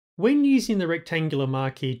When using the rectangular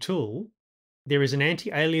marquee tool, there is an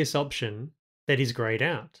anti-alias option that is greyed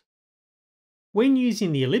out. When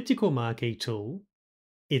using the elliptical marquee tool,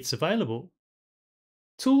 it's available.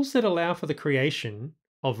 Tools that allow for the creation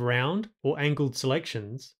of round or angled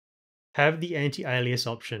selections have the anti-alias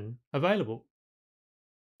option available.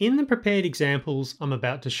 In the prepared examples I'm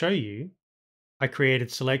about to show you, I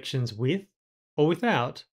created selections with or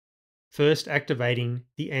without first activating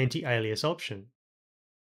the anti-alias option.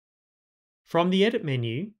 From the Edit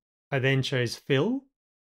menu, I then chose Fill,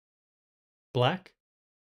 Black,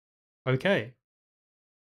 OK.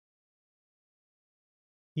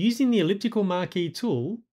 Using the elliptical marquee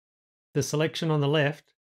tool, the selection on the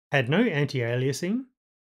left had no anti-aliasing,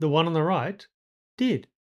 the one on the right did.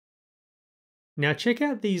 Now check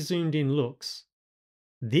out these zoomed in looks.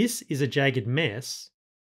 This is a jagged mess,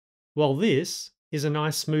 while this is a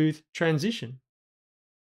nice smooth transition.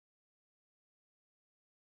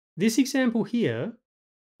 This example here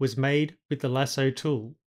was made with the lasso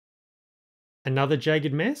tool. Another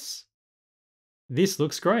jagged mess? This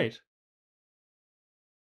looks great.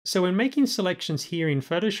 So when making selections here in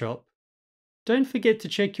Photoshop, don't forget to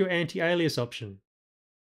check your anti-alias option.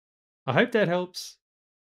 I hope that helps.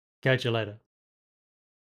 Catch you later.